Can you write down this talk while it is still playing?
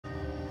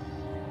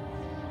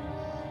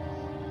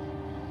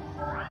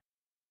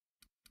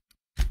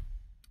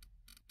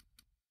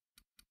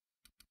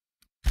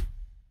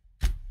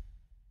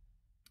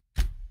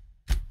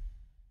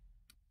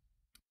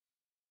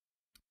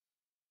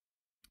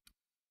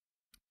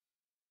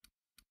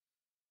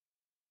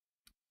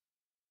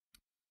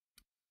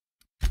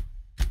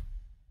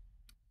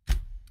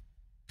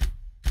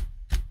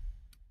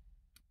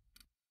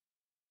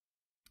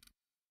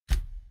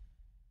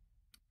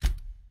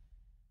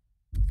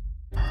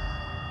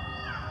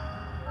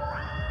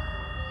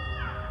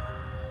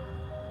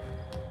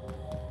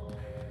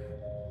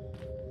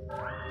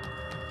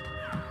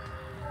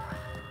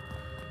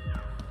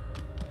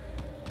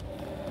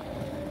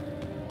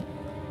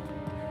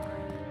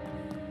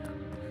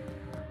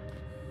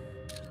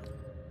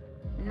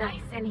Nice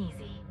and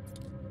easy.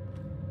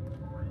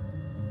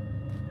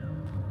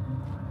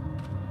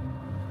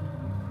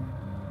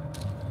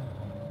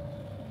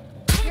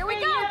 Here we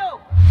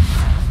go!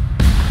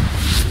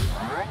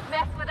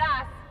 Mess with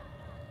us.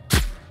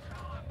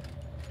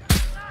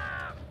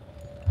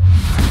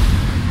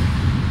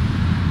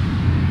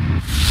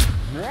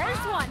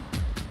 First one.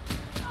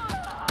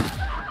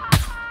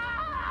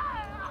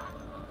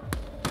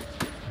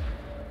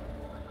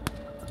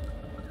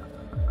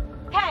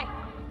 Hey.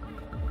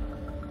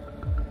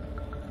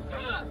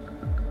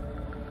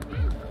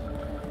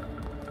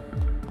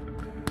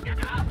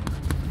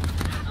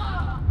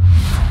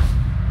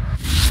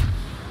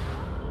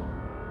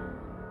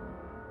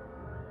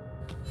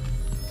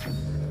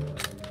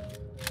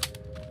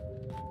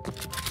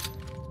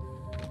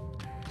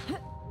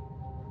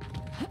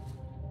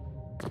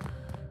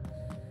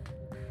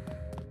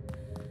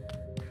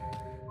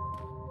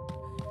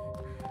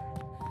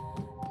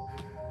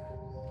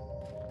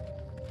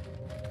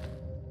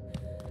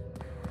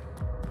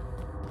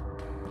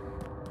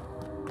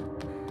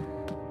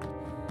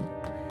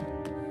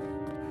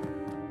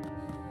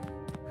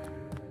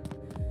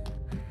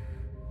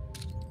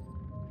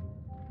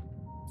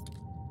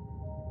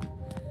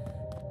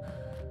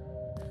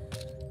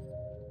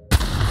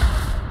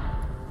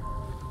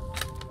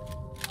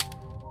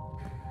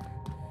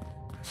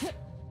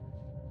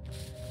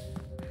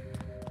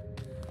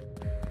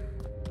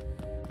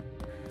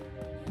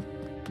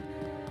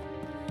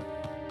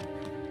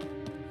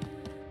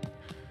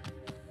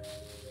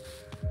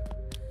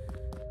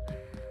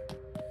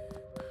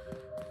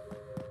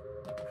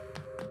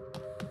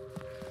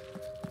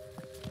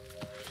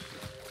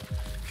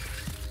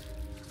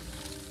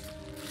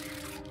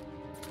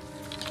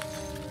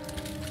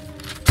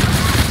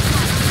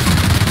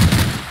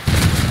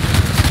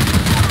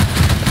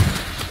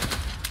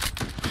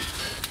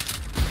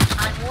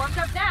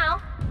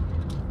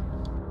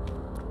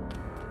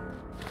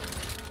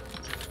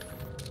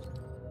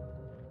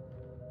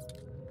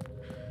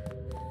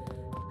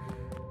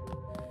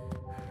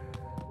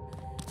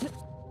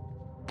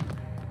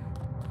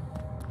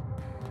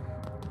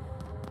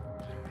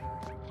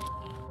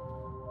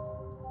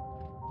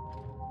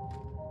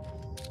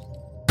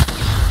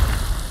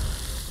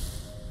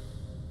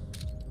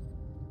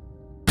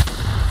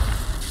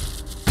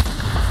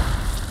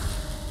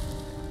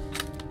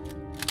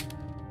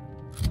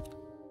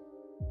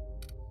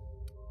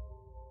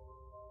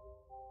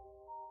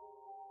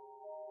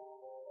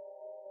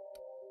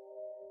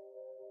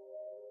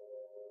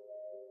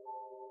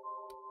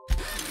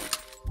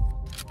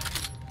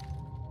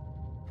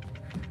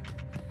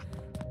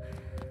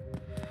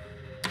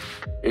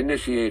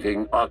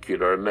 Initiating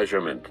ocular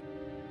measurement.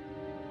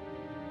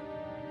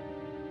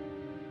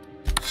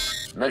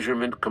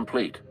 Measurement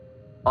complete.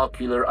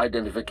 Ocular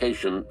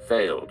identification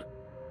failed.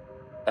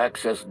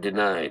 Access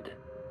denied.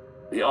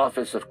 The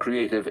Office of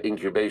Creative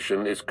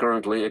Incubation is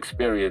currently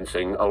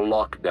experiencing a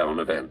lockdown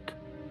event.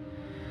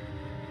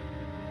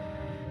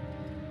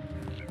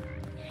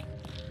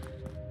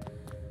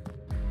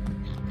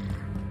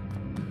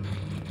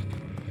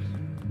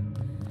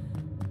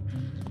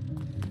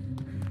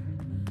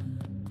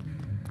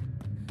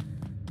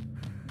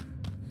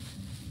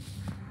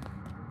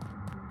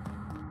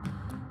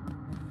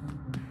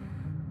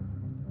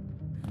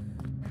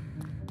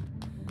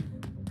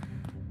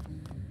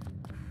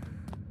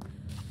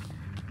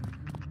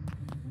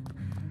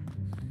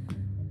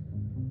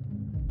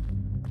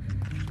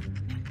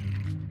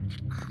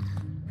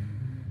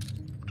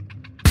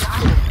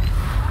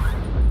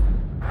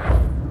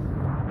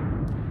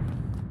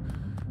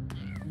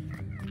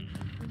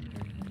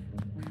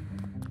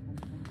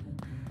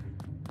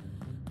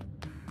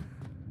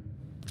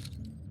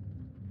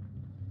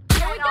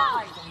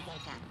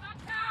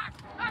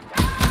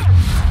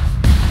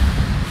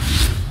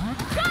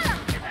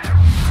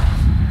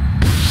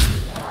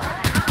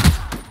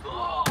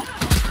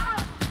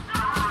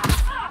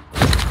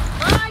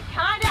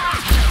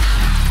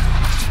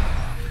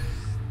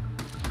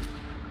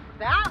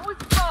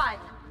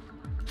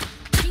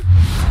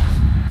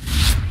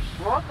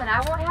 And I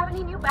won't have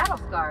any new battle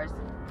scars.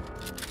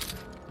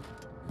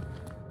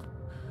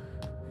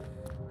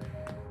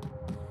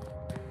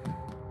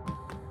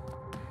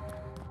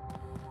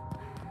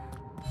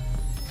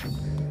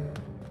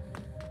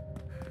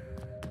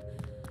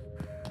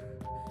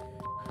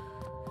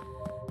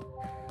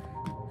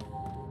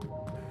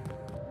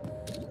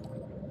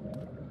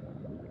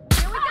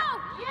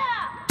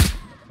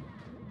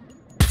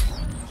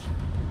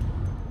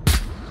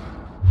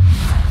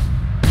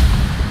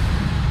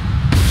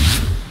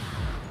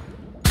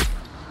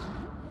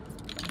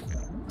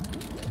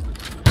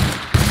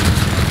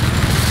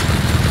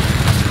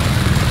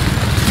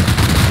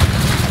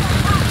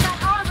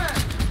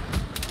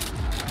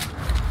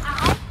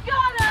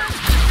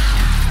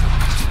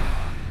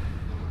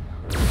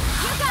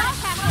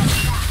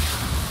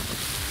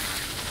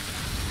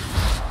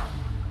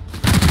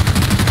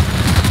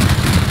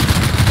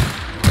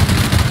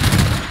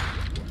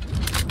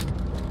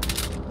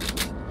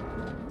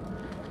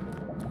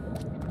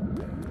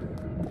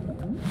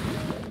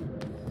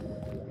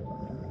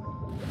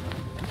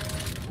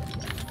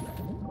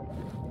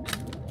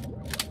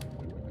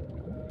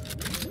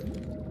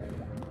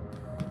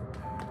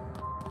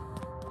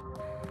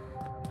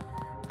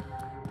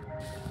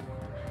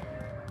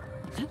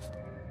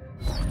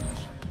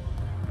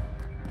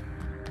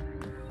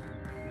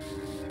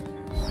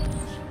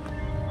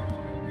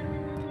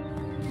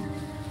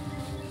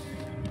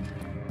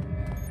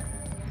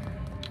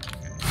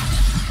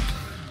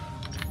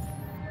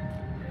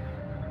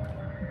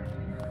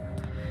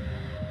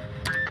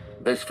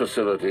 This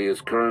facility is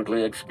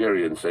currently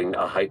experiencing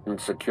a heightened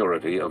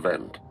security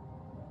event.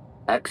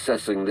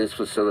 Accessing this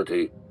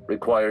facility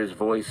requires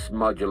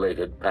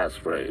voice-modulated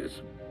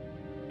passphrase.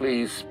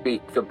 Please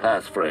speak the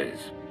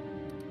passphrase.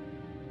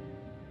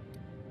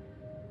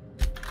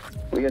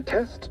 We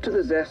attest to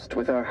the zest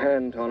with our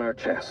hand on our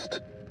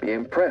chest. Be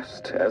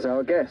impressed as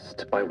our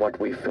guest by what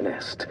we've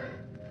finessed.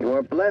 You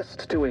are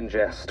blessed to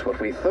ingest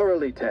what we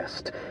thoroughly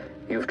test.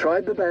 You've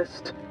tried the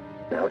best,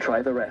 now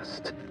try the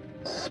rest.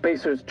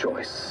 Spacer's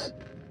choice.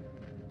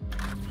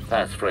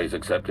 Passphrase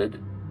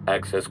accepted.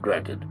 Access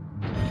granted.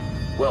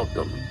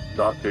 Welcome,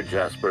 Dr.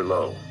 Jasper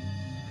Lowe.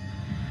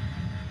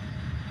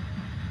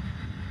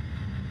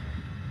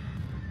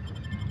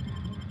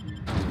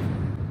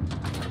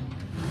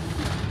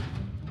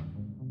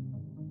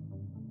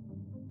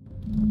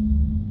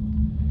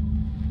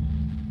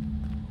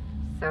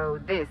 So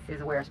this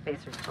is where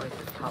Spacer's Choice's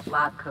top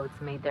lab coats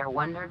made their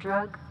wonder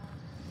drug?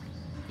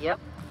 Yep,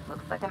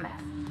 looks like a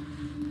mess.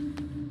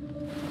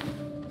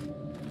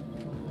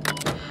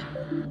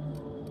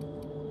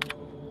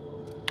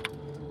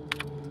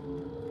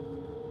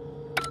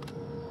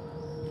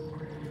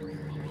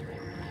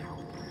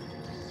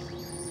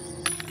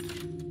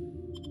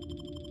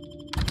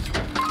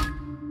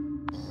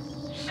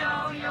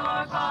 Show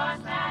your boss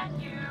that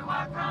you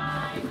are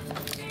prime,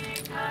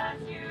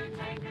 because you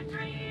take a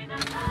dream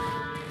of time.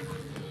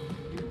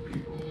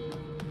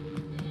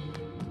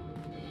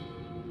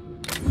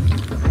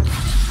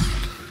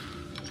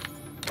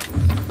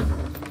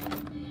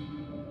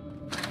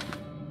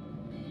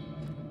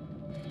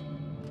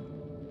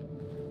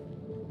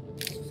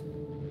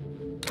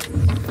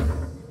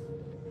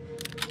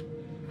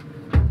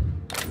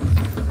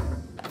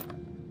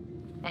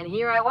 And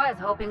here I was,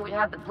 hoping we'd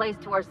have the place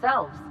to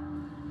ourselves.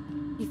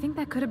 You think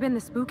that could have been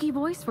the spooky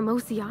voice from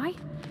OCI?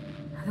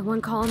 The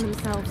one calling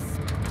themselves...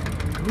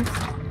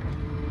 Ghosts?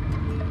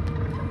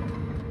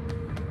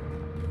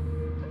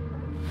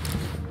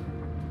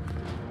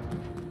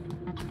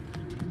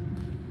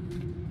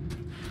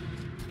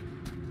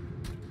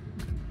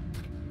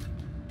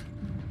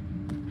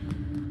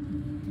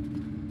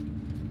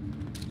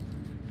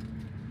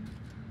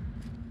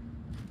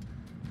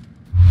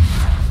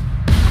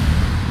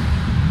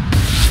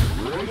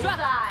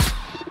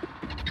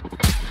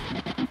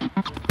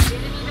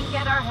 Didn't even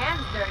get our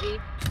hands dirty.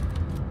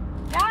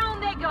 Down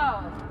they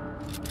go!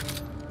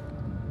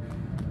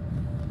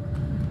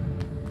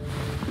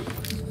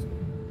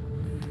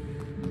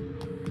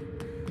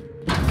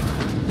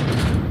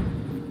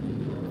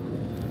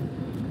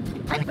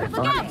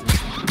 Look out!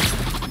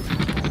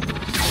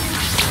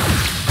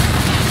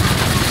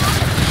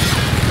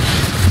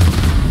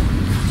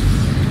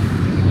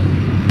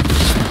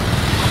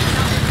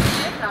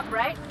 This up,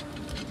 right?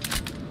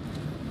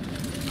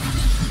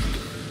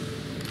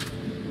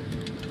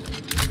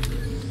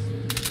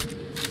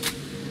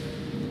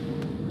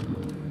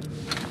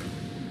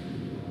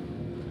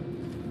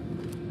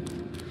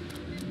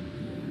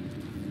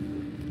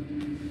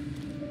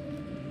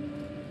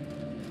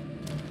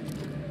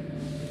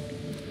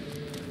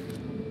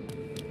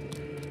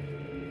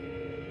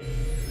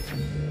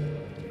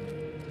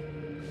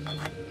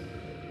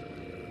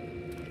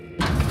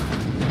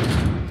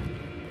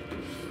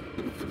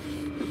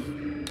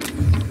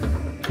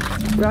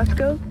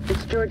 Roscoe,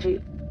 it's Georgie.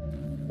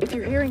 If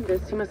you're hearing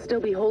this, you must still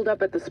be holed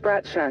up at the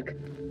Sprat Shack.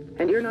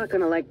 And you're not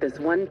gonna like this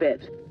one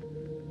bit.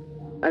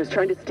 I was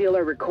trying to steal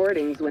our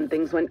recordings when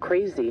things went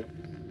crazy.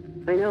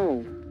 I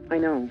know.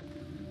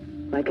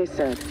 Like I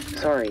said,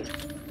 sorry.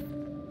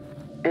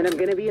 And I'm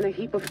gonna be in a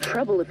heap of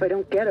trouble if I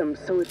don't get them,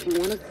 so if you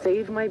want to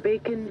save my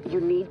bacon,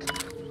 you need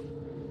to...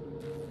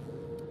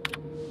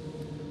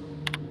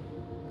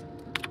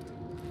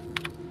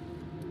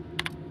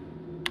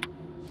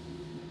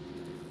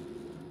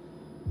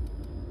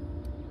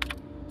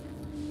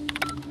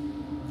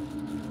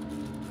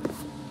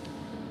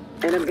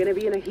 And I'm gonna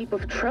be in a heap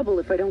of trouble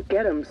if I don't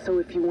get them, so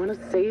if you want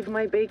to save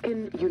my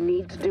bacon, you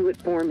need to do it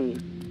for me.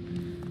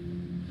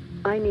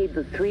 I need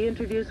the 3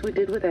 interviews we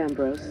did with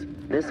Ambrose,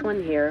 this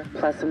one here,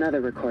 plus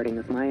another recording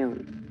of my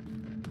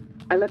own.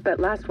 I left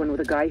that last one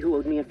with a guy who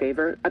owed me a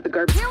favor at the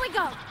garbage... Here we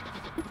go!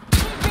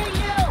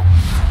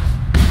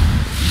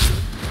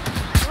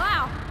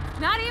 Wow,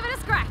 not even a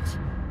scratch!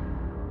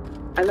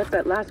 I left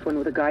that last one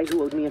with a guy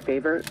who owed me a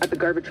favor at the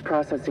garbage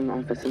processing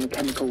office in the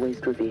chemical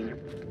waste ravine.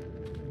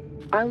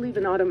 I'll leave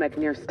an automech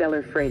near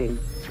Stellar Freighting.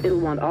 It'll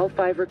want all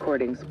 5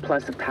 recordings,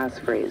 plus a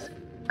passphrase.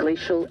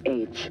 Glacial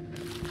Age.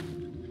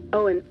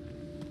 Oh, and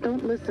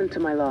don't listen to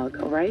my log,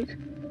 all right?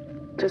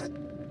 Just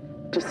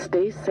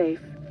stay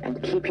safe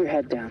and keep your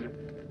head down.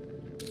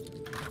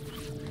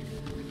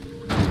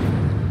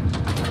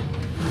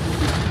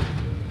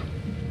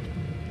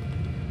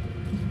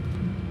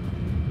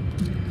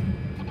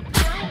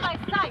 You're in my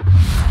sight!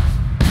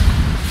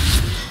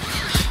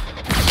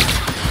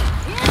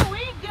 Here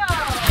we go!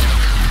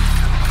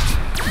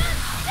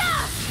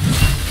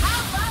 How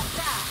about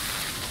that?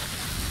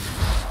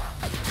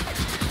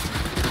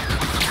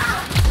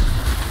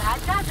 That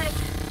does it.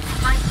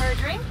 Time for a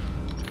drink?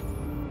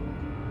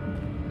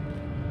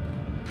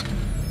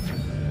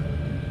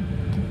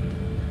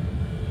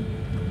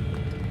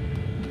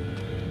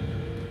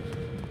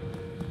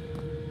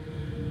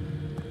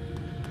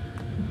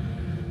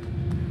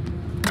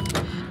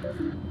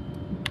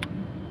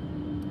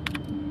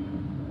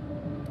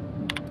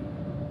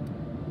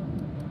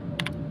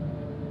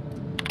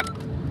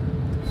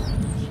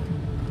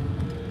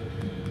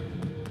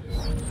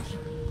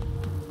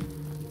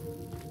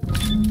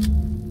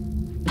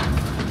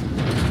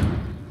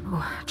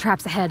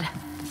 Traps ahead.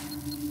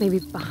 Maybe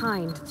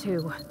behind,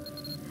 too.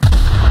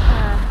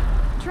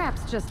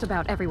 Traps just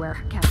about everywhere,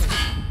 Captain.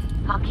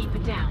 I'll keep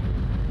it down.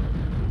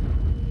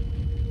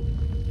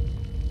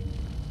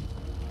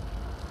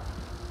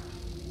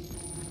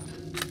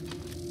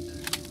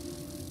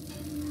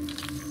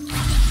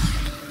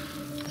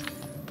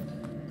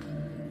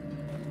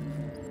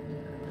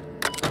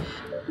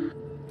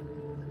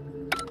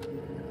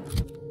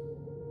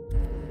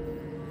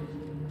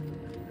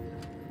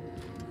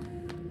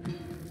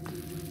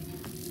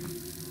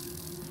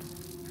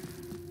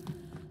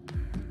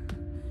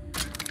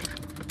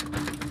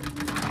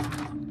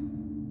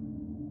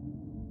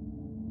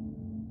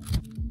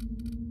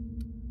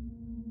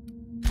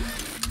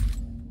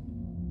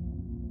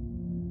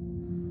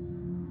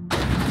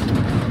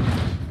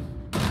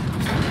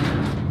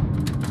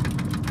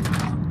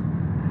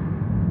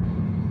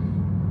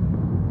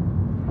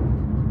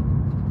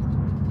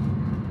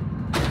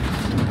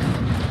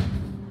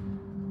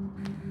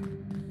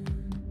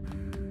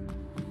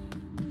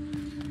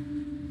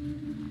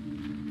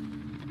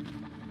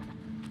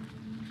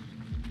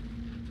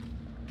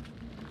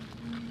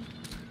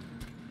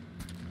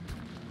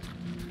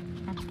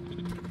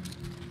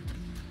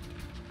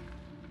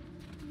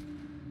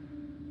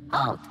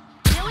 Halt.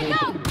 Here we go!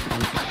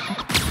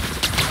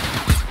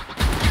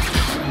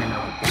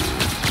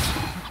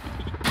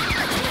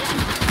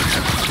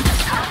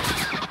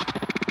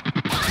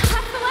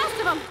 That's the last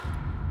of them!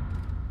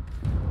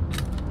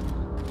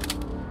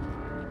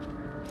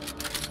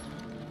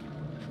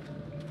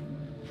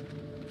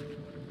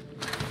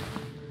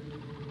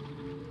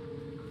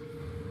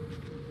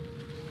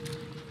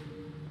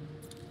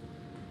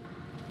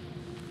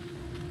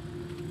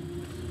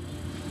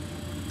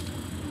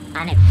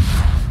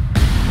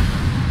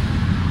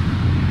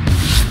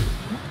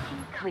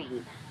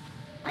 Clean.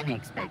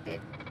 Unexpected.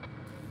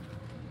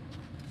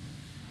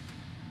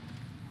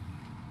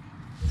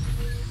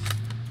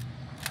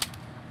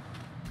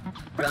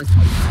 Roast.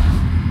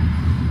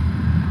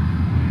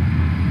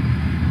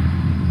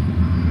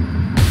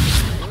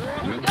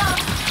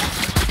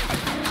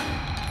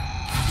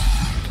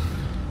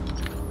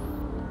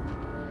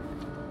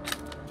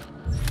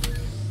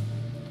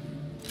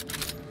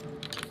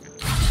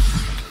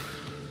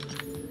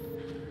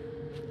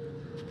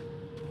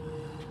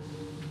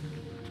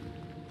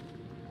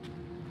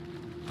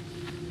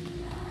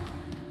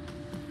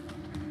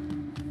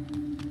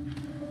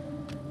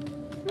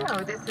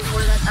 No, this is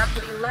where that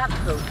uppity lab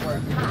coat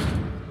works, huh?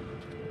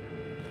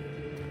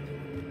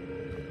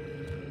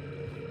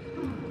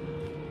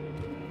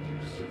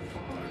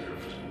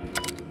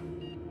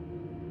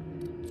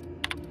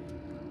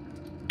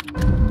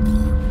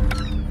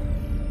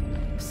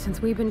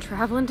 Since we've been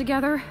traveling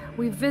together,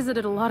 we've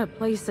visited a lot of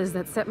places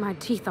that set my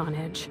teeth on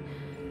edge.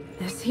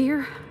 This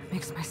here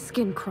makes my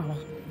skin crawl.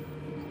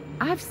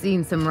 I've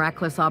seen some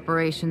reckless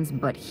operations,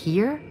 but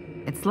here,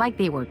 it's like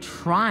they were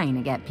trying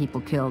to get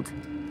people killed.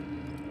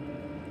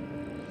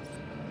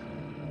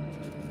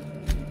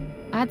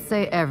 I'd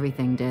say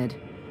everything did.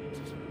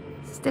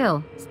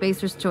 Still,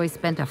 Spacer's Choice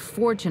spent a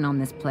fortune on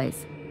this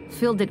place,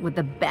 filled it with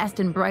the best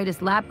and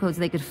brightest lab coats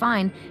they could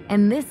find,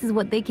 and this is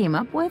what they came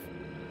up with?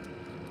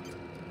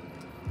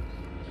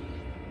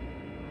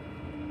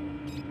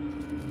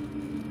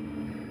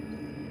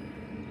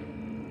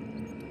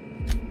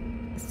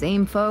 The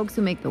same folks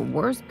who make the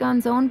worst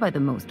guns owned by the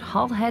most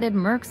hull-headed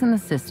mercs in the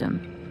system.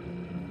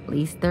 At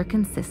least they're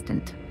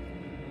consistent.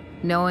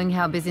 Knowing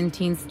how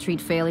Byzantines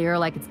treat failure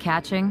like it's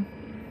catching,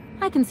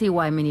 I can see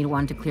why Minnie'd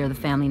want to clear the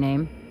family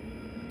name.